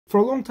For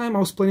a long time I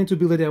was planning to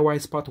build a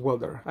DIY spot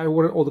welder. I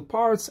ordered all the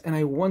parts and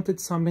I wanted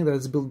something that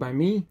is built by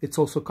me. It's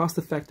also cost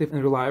effective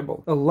and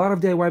reliable. A lot of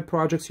DIY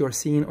projects you are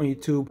seeing on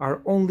YouTube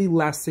are only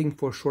lasting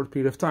for a short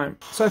period of time.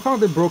 So I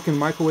found a broken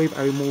microwave,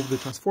 I removed the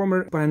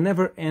transformer, but I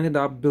never ended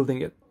up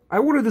building it. I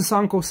ordered the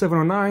Sunco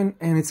 709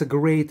 and it's a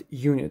great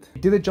unit.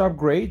 It did the job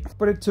great,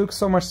 but it took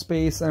so much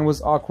space and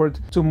was awkward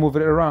to move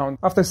it around.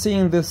 After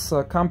seeing this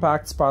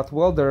compact spot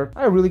welder,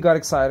 I really got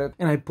excited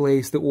and I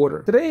placed the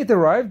order. Today it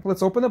arrived.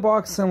 Let's open the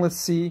box and let's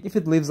see if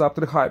it lives up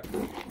to the hype.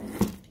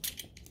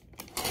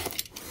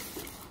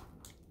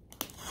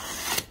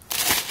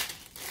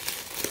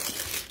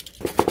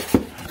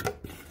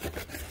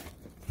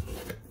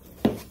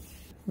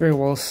 Very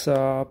well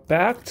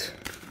packed.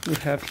 We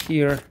have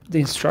here the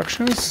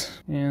instructions,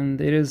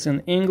 and it is in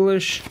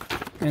English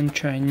and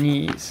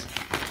Chinese.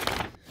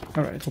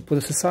 All right, we'll put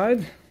this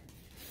aside.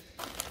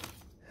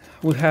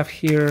 We have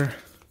here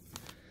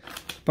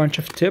a bunch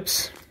of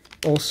tips.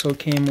 Also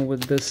came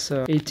with this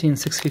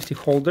 18650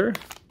 holder.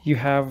 You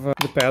have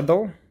the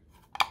pedal.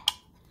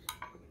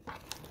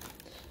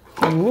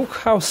 And look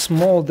how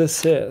small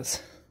this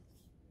is.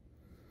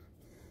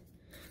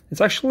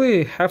 It's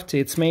actually hefty.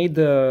 It's made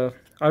out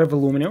of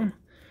aluminum.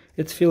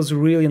 It feels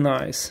really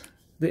nice.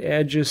 The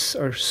edges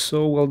are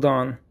so well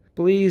done.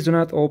 Please do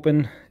not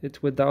open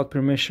it without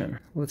permission.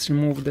 Let's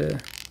remove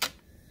the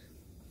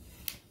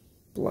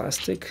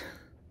plastic.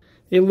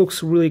 It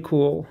looks really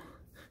cool.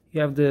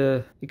 You have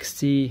the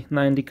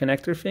XT90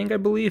 connector thing, I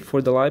believe,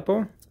 for the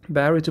LiPo.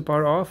 Battery to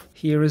power off.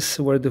 Here is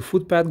where the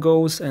foot pad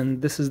goes,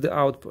 and this is the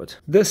output.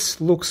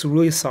 This looks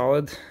really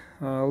solid.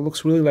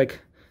 Looks really like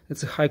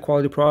it's a high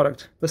quality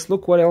product. Let's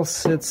look what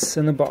else is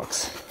in the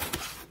box.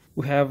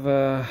 We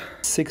have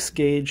 6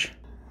 gauge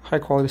high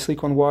quality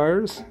silicone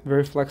wires,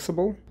 very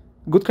flexible.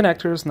 Good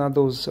connectors, not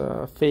those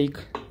fake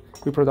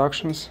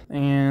reproductions.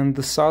 And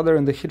the solder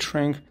and the heat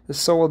shrink is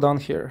so well done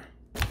here.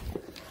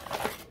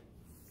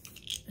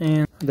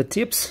 And the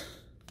tips,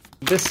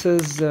 this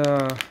is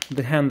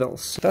the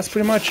handles. That's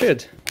pretty much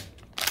it.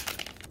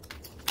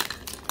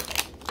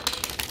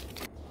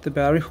 The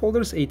battery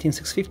holders,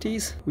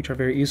 18650s, which are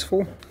very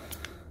useful.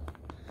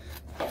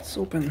 Let's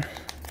open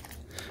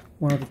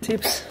one of the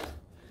tips.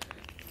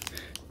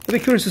 I'd be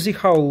curious to see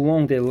how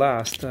long they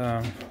last,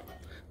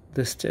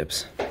 these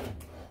tips.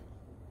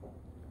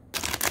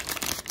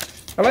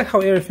 I like how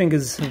everything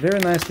is very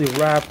nicely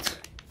wrapped,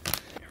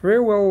 very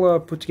well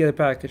put together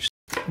package.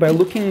 By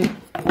looking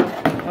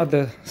at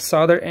the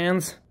solder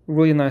ends,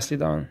 really nicely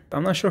done.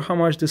 I'm not sure how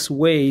much this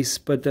weighs,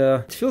 but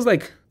it feels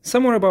like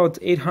somewhere about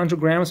 800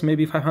 grams,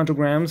 maybe 500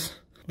 grams.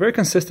 Very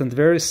consistent,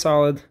 very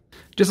solid.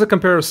 Just a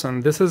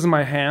comparison, this is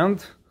my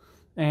hand,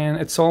 and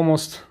it's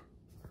almost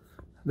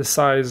the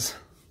size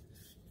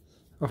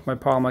of my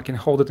palm. I can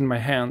hold it in my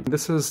hand.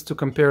 This is to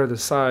compare the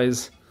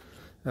size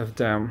of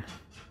them.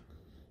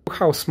 Look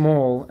how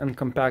small and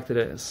compact it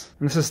is.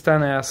 And this is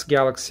XS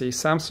Galaxy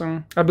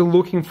Samsung. I've been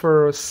looking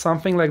for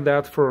something like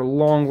that for a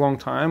long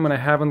time, and I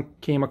haven't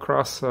came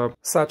across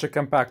such a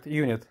compact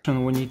unit.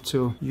 And we need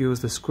to use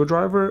the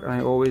screwdriver, and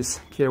I always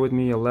carry with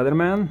me a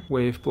Leatherman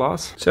Wave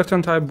Plus. So you have to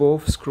untie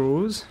both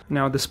screws.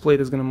 Now this plate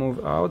is gonna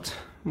move out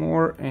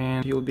more,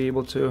 and you'll be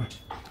able to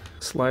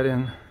slide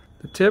in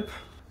the tip.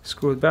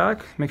 Screw it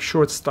back, make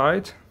sure it's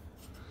tight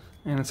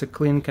and it's a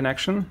clean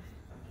connection.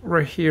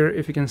 Right here,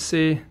 if you can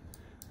see,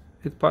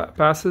 it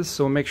passes,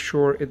 so make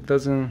sure it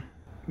doesn't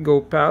go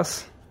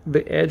past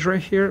the edge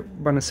right here,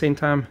 but at the same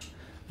time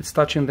it's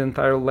touching the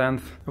entire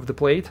length of the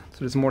plate, so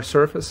there's more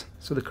surface,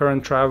 so the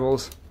current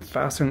travels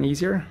faster and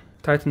easier.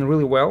 Tighten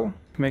really well,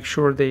 make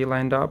sure they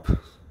lined up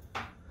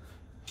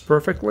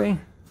perfectly.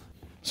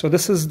 So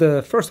this is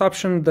the first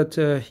option that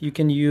you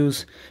can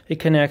use. It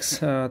connects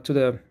to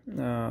the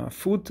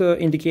foot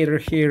indicator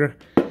here.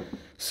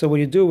 So what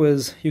you do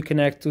is you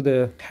connect to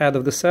the head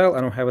of the cell.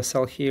 I don't have a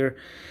cell here.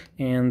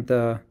 And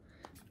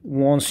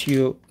once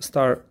you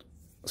start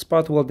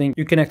spot welding,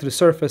 you connect to the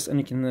surface, and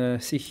you can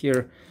see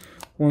here,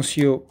 once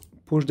you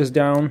push this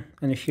down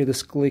and you hear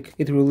this click,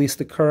 it releases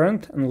the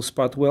current and will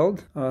spot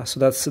weld. So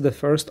that's the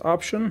first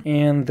option.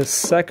 And the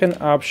second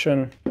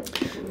option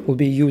will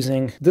be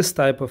using this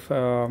type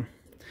of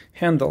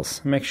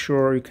handles. Make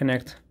sure you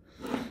connect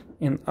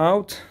in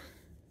out,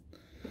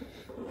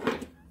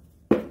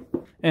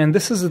 and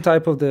this is the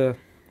type of the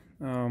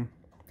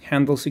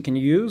handles you can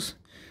use.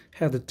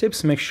 Have the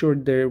tips, make sure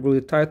they're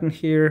really tight in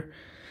here.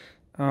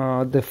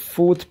 The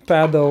foot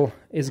paddle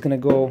is gonna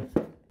go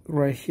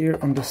right here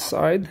on the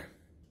side.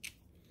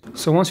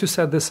 So once you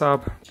set this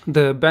up,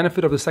 the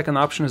benefit of the second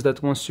option is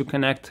that once you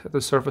connect the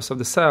surface of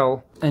the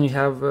cell and you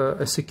have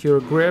a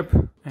secure grip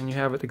and you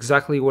have it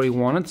exactly where you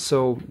want it,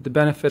 so the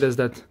benefit is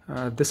that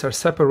these are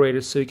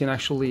separated, so you can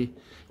actually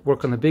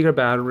work on a bigger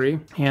battery.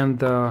 And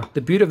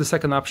the beauty of the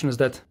second option is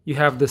that you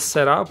have this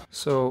set up,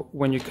 so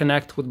when you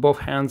connect with both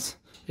hands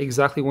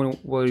exactly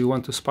where you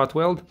want to spot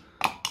weld,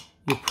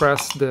 you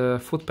press the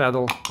foot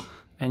pedal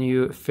and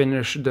you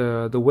finish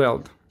the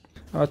weld.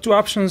 Two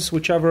options,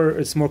 whichever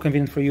is more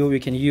convenient for you, you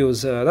can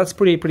use. That's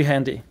pretty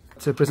handy.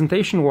 So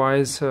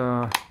presentation-wise,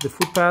 the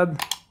foot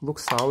pad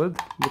looks solid,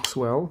 looks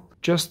well.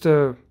 Just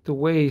the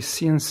way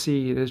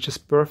CNC is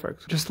just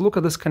perfect. Just look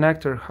at this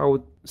connector, how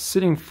it's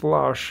sitting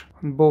flush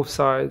on both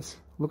sides.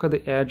 Look at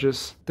the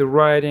edges, the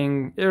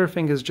writing,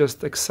 everything is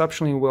just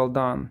exceptionally well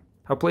done.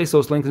 I'll place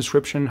those links in the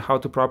description how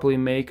to properly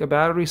make a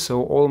battery.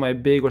 So all my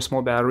big or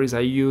small batteries, I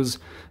use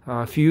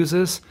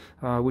fuses,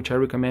 which I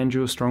recommend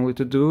you strongly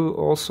to do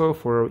also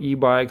for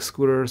e-bikes,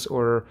 scooters,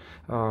 or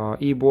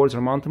e-boards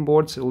or mountain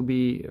boards. It will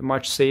be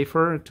much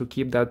safer to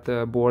keep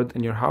that board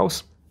in your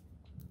house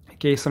in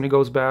case something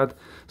goes bad.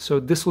 So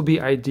this will be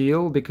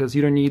ideal because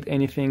you don't need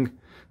anything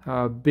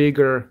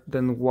bigger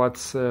than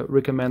what's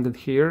recommended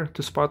here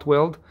to spot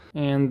weld.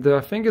 And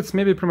I think it's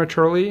maybe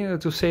prematurely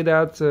to say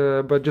that,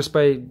 but just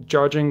by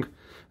judging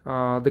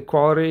the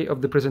quality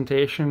of the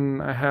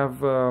presentation, I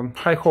have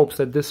high hopes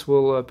that this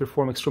will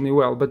perform extremely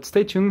well, but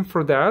stay tuned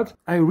for that.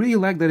 I really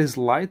like that it's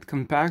light,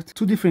 compact,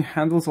 two different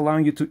handles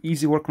allowing you to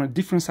easily work on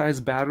different size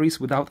batteries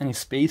without any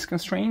space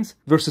constraints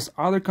versus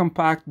other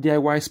compact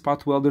DIY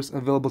spot welders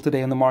available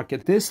today on the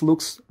market. This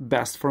looks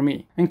best for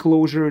me.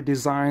 Enclosure,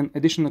 design,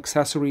 additional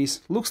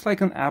accessories, looks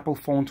like an Apple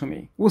phone to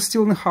me. We're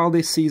still in the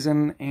holiday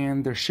season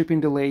and there's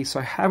shipping delays, so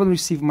I haven't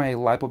received my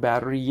LiPo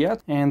battery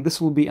yet, and this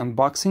will be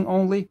unboxing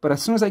only, but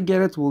as soon as I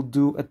get it, we'll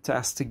do a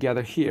test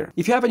together here.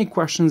 If you have any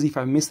questions, if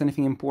I missed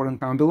anything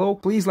important down below,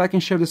 please like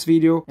and share this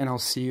video, and I'll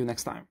see you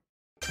next time.